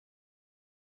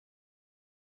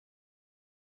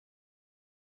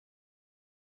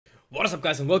What is up,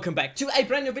 guys, and welcome back to a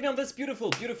brand new video on this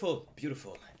beautiful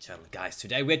channel. Guys,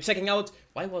 today we're checking out...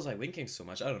 Why was I winking so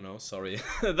much? I don't know, sorry.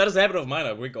 That is a habit of mine,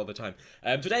 I wink all the time.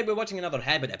 Today we're watching another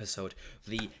habit episode.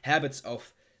 The habits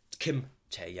of Kim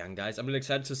Taehyung, guys. I'm really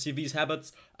excited to see these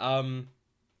habits.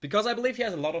 Because I believe he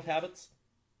has a lot of habits.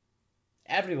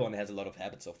 Everyone has a lot of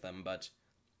habits of them, but...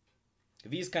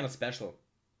 he's kind of special.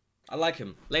 I like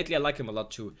him. Lately I like him a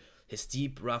lot too. His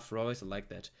deep, rough voice, I like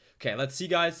that. Okay, let's see,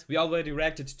 guys. We already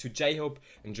reacted to J-Hope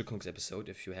and Jungkook's episode.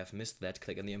 If you have missed that,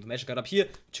 click on the information card up here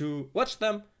to watch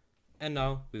them. And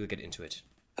now we will get into it.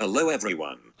 Hello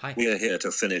everyone. Hi. We are here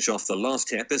to finish off the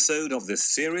last episode of this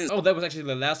series. Oh, that was actually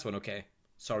the last one, okay.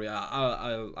 Sorry,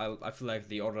 I feel like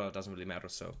the order doesn't really matter,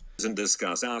 so. And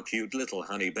discuss our cute little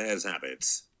honey bear's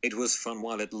habits. It was fun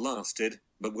while it lasted,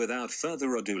 but without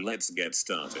further ado, let's get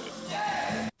started.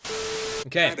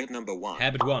 Okay. Habit number 1.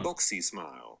 Habit 1. Boxy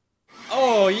smile.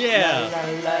 Oh,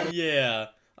 yeah. Yeah.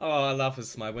 Oh, I love his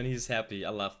smile when he's happy.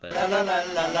 I love that.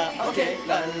 Okay. Okay.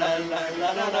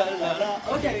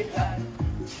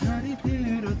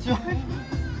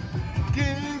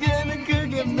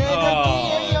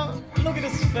 Oh, look at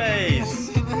his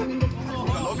face.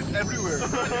 Love is everywhere.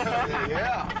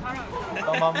 Yeah.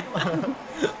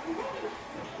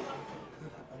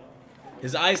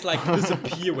 His eyes like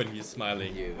disappear when he's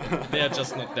smiling. They are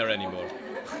just not there anymore.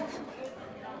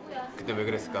 그때 왜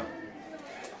그랬을까?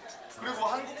 그리고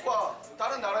한국과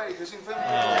다른 나라에 계신 팬분들.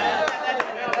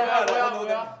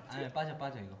 아니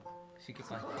빠져 이거 쉽게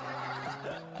빠져.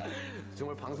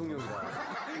 정말 방송용이다.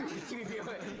 이 팀이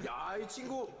비하해. 야이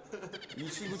친구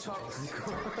참.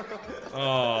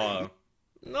 Oh,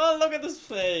 no! Look at his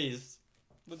face.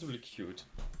 That's really cute.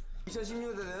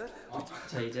 2016년에는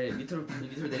자 이제 밑으로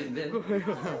내리는데.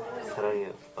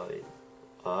 사랑해요.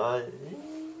 아.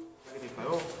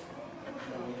 될까요?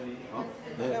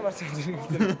 네,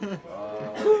 말씀드리겠습니다.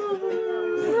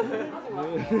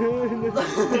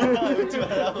 웃지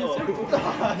말라고.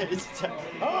 진짜.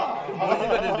 뭐지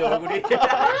말인데 얼굴이.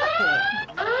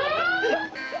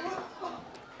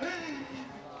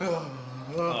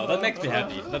 Oh, that makes me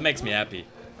happy. That makes me happy.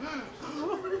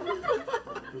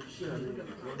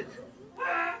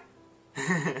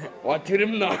 What did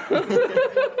him know?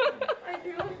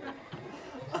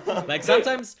 Like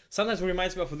sometimes it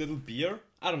reminds me of a little beer.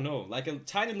 I don't know, like a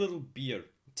tiny little beer,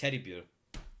 teddy bear.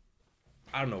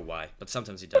 I don't know why, but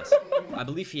sometimes he does. I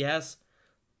believe he has.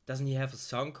 Doesn't he have a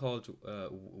song called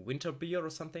Winter Beer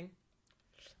or something?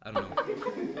 I don't know.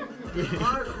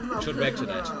 Should react to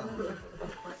that.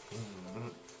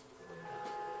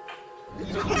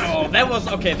 Oh, that was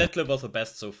okay. That clip was the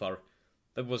best so far.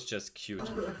 That was just cute.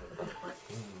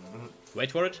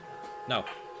 Wait for it. No.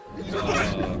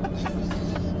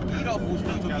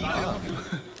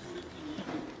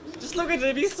 Just look at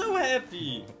him, he's so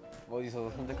happy.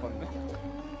 어디서 선택받네?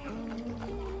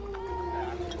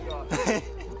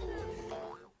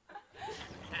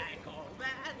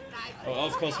 Oh,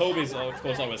 of course, Hobie is of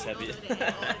course always happy.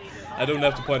 I don't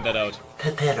have to point that out.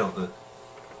 테테로그.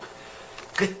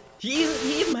 He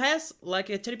even has like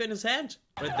a teddy bear in his hand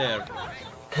right there.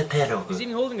 테테로그. He's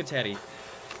even holding a teddy.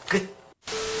 끝.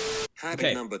 Habit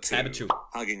Okay, number 2. habit 2.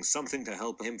 Hugging something to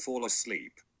help him fall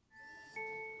asleep.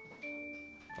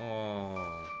 Oh.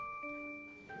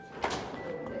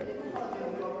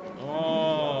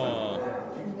 Oh.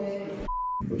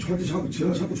 저한테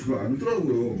제가 자꾸 저를 안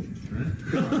더라고요.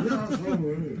 그냥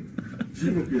사람을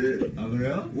즐겁게. 아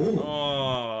그래요? 오.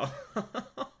 Oh.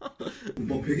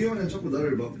 뭐 배경화면 자꾸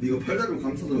나를 막 네가 팔다리로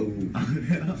감싸더라고. 아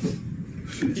그래요?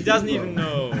 He doesn't even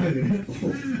know.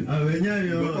 아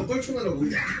왜냐면 막 껄쳐나라고.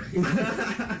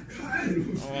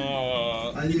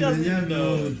 Oh. 아니 He doesn't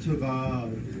know. 왜냐면 제가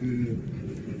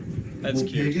That's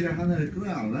cute. 베개를 하나를 끄면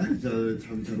안 와요?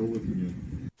 잠이 잘 오거든요.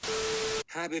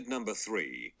 Habit number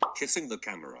 3. Kissing the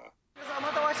camera.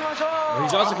 Oh,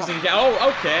 he's also kissing. Oh,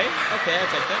 okay. Okay, I'll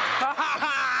take that.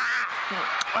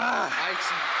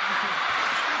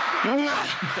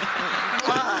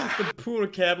 The poor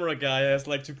camera guy has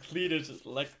like to clean it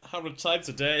like 100 times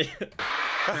a day.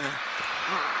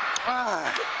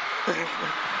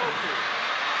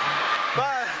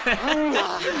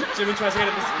 Jimmy tries to get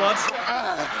in the spot.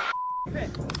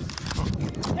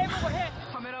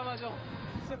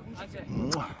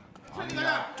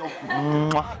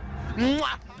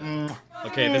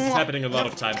 Okay, this is happening a lot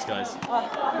of times, guys.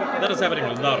 That is happening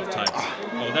a lot of times.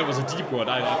 Oh, that was a deep one.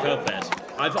 I felt that.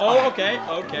 Oh, okay,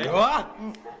 okay.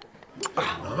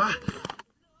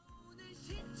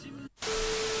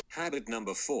 Habit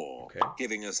number 4. Okay.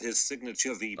 Giving us his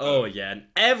signature VPO. Oh yeah, in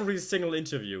every single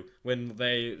interview when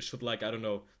they should, like, I don't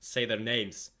know, say their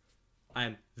names.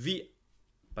 I'm V,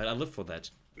 but I live for that.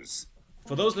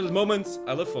 For those little moments,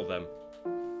 I live for them.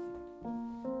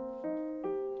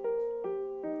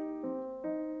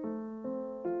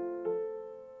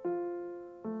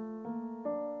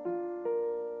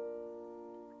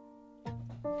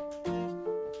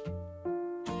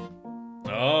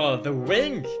 Oh, the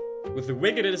wink! With the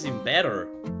wink it is even better.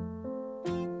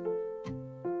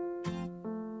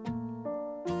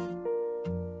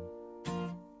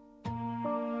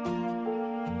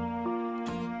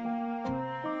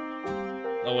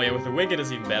 Oh wait, with the wink it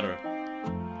is even better.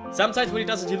 Sometimes when he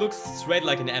does it, he looks straight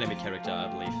like an anime character, I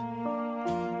believe.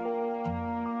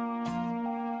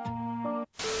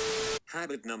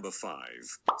 Habit number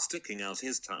 5. Sticking out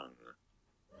his tongue.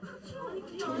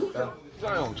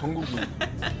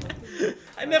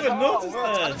 I never noticed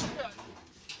that.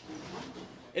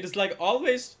 It is like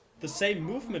always the same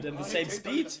movement and the same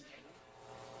speed.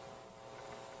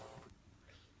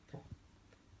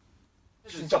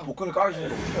 진짜 복근을 까주시는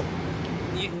거.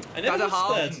 I never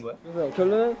noticed that.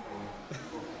 결론은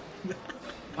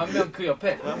반면 그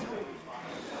옆에 한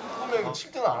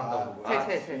칠등을 안 한다고.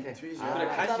 세. 그래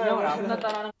가시형을 아무나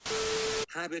따라하는.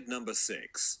 Habit number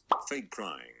 6. Fake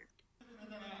crying.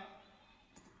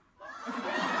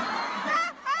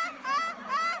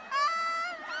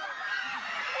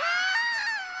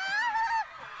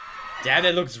 Damn,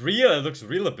 it looks real. It looks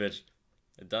real a bit.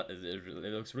 It does. It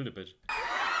looks real a bit.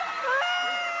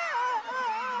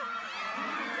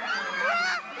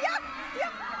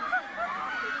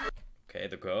 Okay,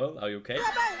 the girl. Are you okay?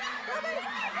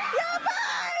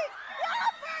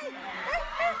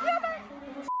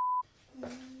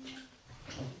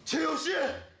 재호 씨,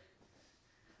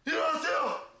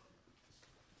 일어나세요.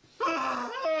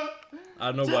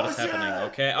 I don't know what is happening.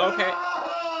 Okay, okay.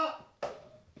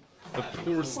 The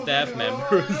poor staff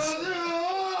members.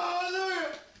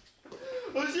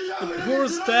 The poor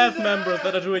staff members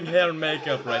that are doing hair and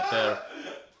makeup right there.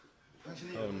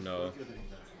 Oh no.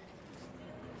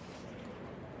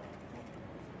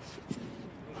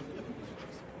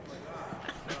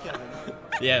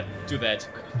 Yeah, do that.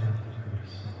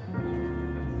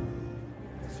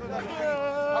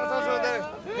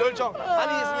 방탄소년단 열정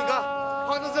아니겠습니까?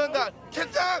 방탄소년단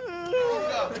캡장!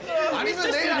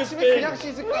 아니면 내일 아침에 그냥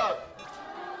씻을까?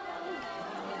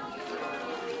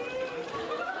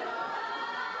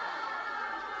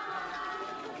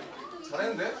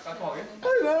 잘했는데? 깔끔하게?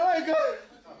 아이고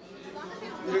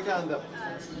이렇게 한다.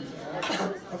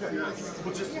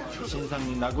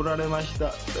 신상님 나구라를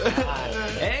마시다.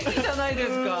 애기잖아요,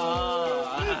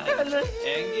 됐을까?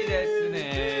 애기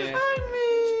됐으네.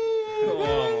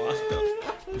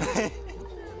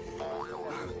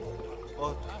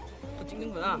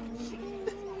 찍는구나.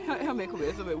 혀 메이크업 왜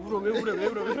했어? 왜 울어?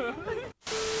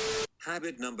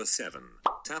 Habit number 7.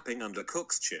 Tapping under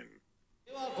cook's chin.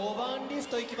 5番リフ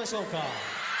ト行きましょうか。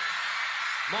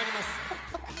参ります。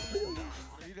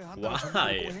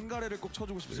 Why?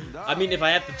 I mean, if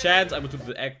I had the chance, I would do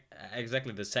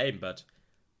exactly the same, but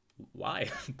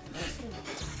why?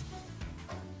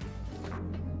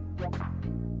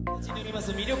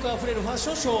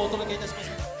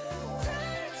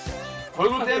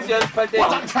 얼굴 댄스 연습할 때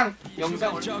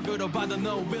영상을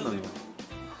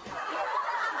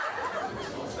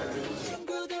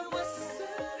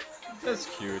That's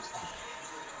cute.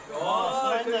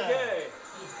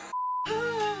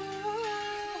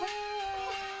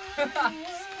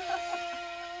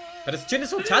 But his chin is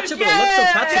so touchable. It looks so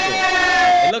touchable.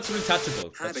 It looks really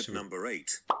touchable. That's Habit true. number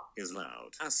 8 is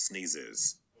loud as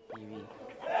sneezes.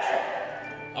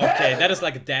 Okay, that is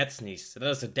like a dad sneeze. That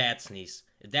is a dad sneeze.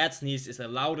 A dad sneeze is the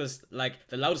loudest, like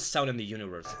the loudest sound in the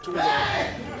universe.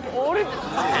 Yeah.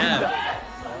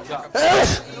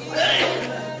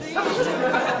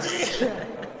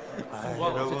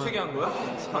 와, 재채기 한 거야?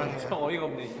 참 어이가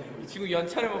없네. 이 친구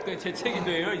연차를 먹더니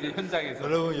재채기도해요 이제 현장에서.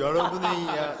 여러분,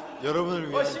 여러분을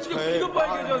위해 심지어 귀가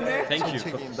빨개졌네. Thank you.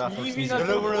 책임다. 이미나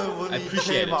여러분을 보니 appreciate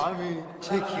제 it. 마음이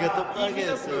제 귀가 또 빨개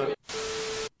했어요.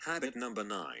 Habit number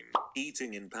 9.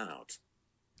 Eating in pout.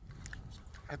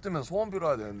 해 뜨면 소원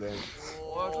빌어야 되는데.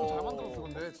 좀 잘 만들었어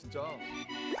근데 진짜.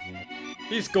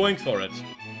 He's going for it.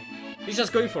 He's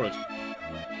just going for it.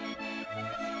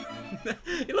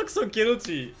 He looks so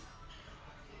guilty.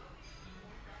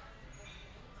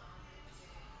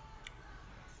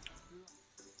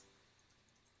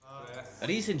 But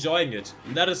he's enjoying it.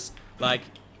 And that is like,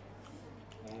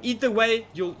 eat the way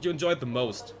you enjoy it the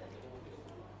most.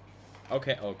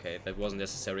 Okay, okay, that wasn't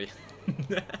necessary.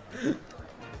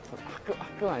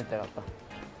 학교 다닐 때 같다.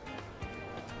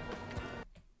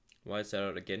 Why is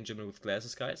there again Jimmy with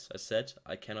glasses, guys? I said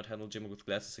I cannot handle Jimmy with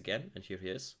glasses again, and here he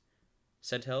is.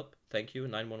 Send help. Thank you.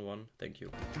 911. Thank you.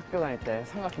 학교 다닐 때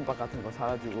삼각김밥 같은 거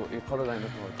사가지고 이 걸어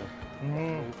다니면서 먹었죠.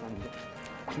 여기 있었는데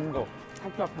중도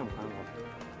학교 앞에 가는 거.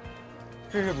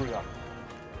 그게 몰라.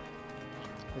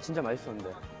 진짜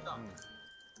맛있었는데.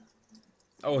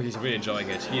 Oh, he's really enjoying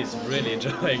it. He is really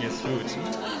enjoying his food.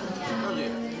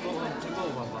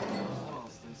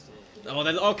 Oh,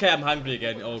 then okay, I'm hungry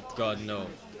again. Oh God, no.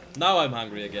 Now I'm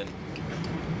hungry again.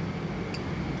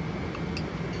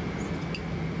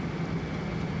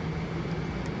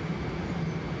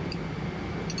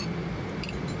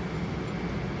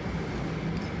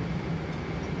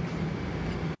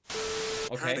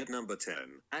 Okay. Habit number 10.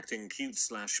 Acting cute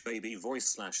 / baby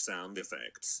voice / sound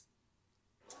effects.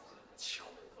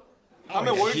 Oh,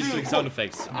 yeah, he's doing sound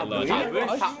effects a lot.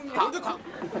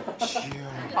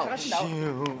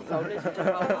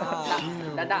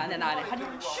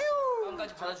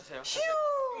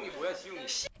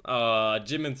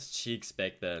 Jimin's cheeks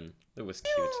back then. That was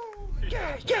cute.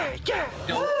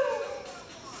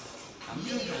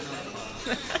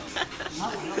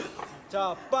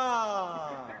 자,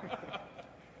 빵!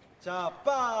 자,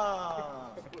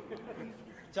 빵!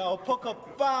 자,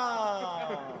 어퍼컷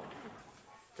빵!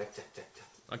 짝짝짝짝.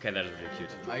 Okay, that is really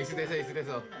cute. 아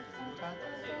익숙해서.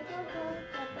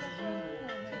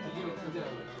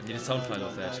 I need a sound file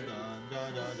of that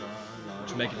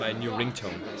to make it my new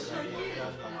ringtone.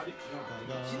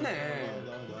 신네.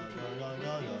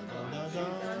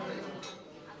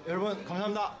 여러분,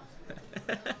 감사합니다.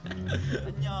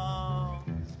 안녕.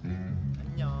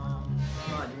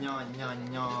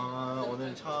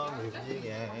 오늘 처음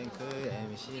뮤직에 그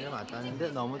MC를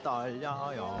맡았는데 너무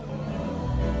떨려요.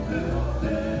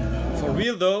 For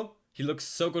real though, he looks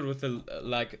so good with the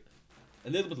like a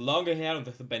little bit longer hair and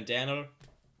with the bandana,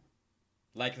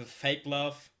 like the fake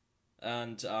glove,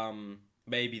 and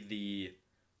maybe the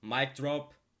mic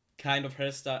drop kind of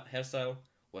hairstyle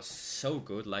was so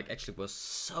good. Like actually was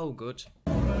so good.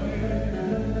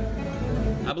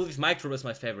 I believe mic drop is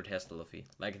my favorite hairstyle of he,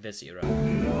 like this era.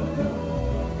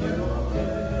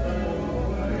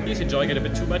 He's enjoying it a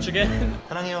bit too much again.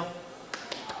 사랑해요.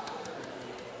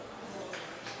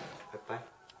 바이바이.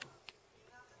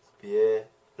 비에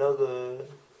러그.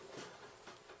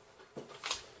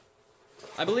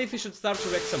 I believe he should start to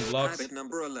make some vlogs. Habit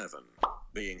number 11.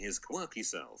 Being his quirky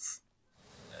self.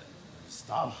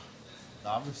 Stop.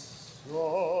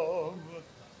 남성.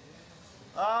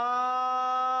 아.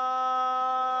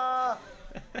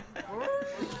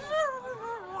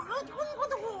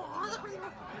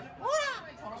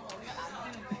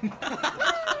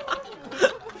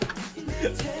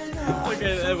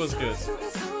 Okay, that was good.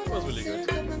 That was really good.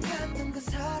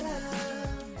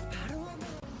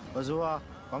 어서 와.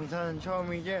 광탄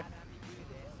처음이지?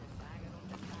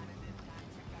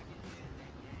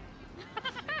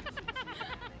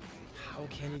 How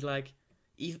can he like...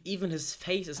 Even his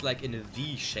face is like in a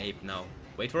V shape now.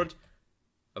 Wait for it.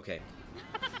 Okay.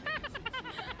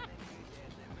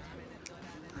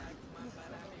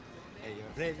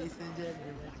 Ladies and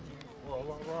gentlemen,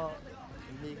 와와와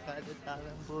의미가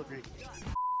됐다는 불을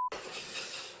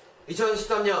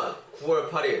 2013년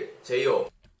 9월 8일 제이홉.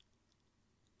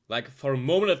 Like for a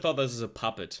moment I thought this is a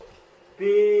puppet.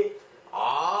 삐.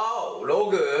 아,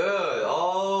 로그.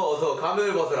 어서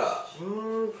가면을 벗어라.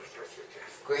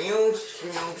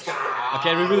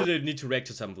 Okay, we really need to react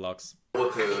to some vlogs.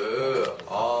 보트.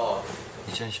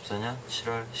 2014년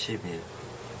 7월 12일.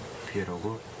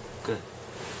 비에로그 끝.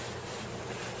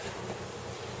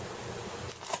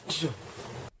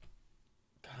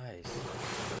 Guys,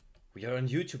 we are on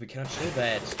YouTube. We cannot show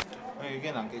that.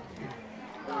 이게 남겠지.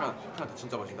 프란트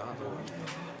진짜 멋있다.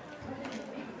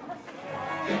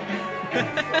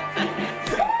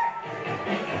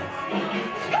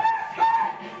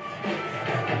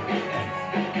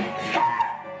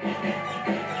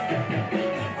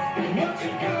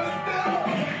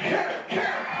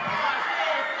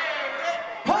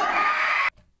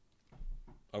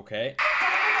 Okay.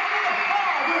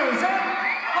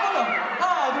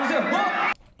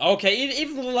 Okay,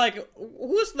 even like,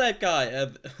 who's that guy?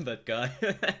 That guy,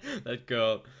 that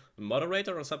girl,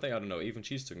 moderator or something? I don't know. Even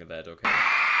she's doing that. Okay.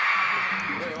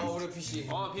 우리 PC.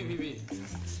 비.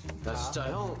 나 진짜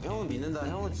형은 믿는다.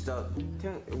 형은 진짜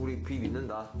우리 비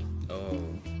믿는다.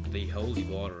 Oh, the holy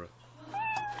water.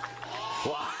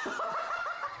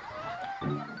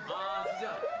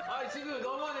 진짜. 지금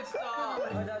너무하네 진짜.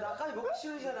 나까지 먹기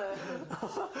싫으잖아.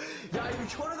 야 이거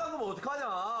혀를 담으면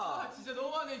어떡하냐. 진짜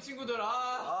너무하네 이 친구들.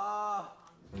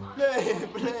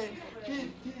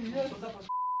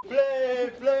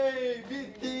 플레이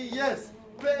BTS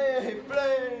플레이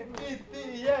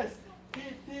BTS 플레이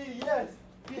BTS.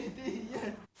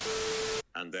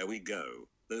 And there we go.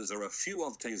 Those are a few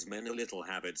of Tay's many little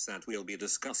habits that we'll be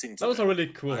discussing today. Those are really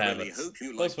cool I habits. really hope you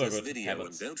Those liked were this good video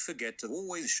habits. and don't forget to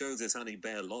always show this honey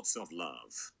bear lots of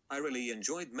love. I really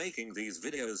enjoyed making these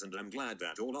videos and I'm glad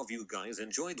that all of you guys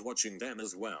enjoyed watching them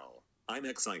as well. I'm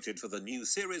excited for the new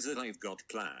series that I've got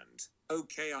planned.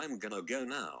 Okay, I'm gonna go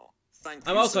now. Thank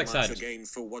you also so excited. much again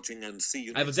for watching and see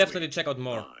you I will next definitely week. check out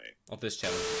more Bye. of this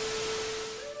channel.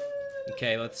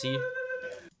 Okay, let's see.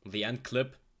 The end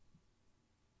clip.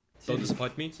 Don't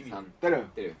disappoint me. 때려.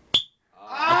 Okay.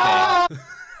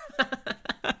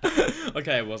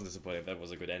 Okay, I wasn't disappointed. That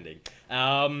was a good ending.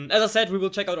 As I said, we will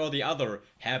check out all the other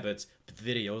habits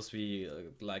videos. We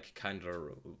like kind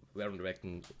of weren't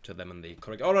reacting to them in the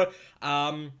correct order.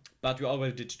 But we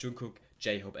already did Jungkook,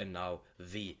 J-Hope, and now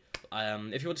V.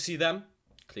 If you want to see them,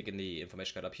 click in the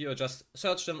information card up here. Or just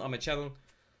search them on my channel.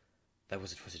 That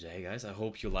was it for today, guys. I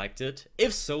hope you liked it.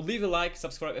 If so, leave a like,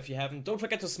 subscribe if you haven't. Don't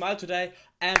forget to smile today,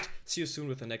 and see you soon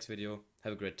with the next video.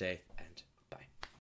 Have a great day.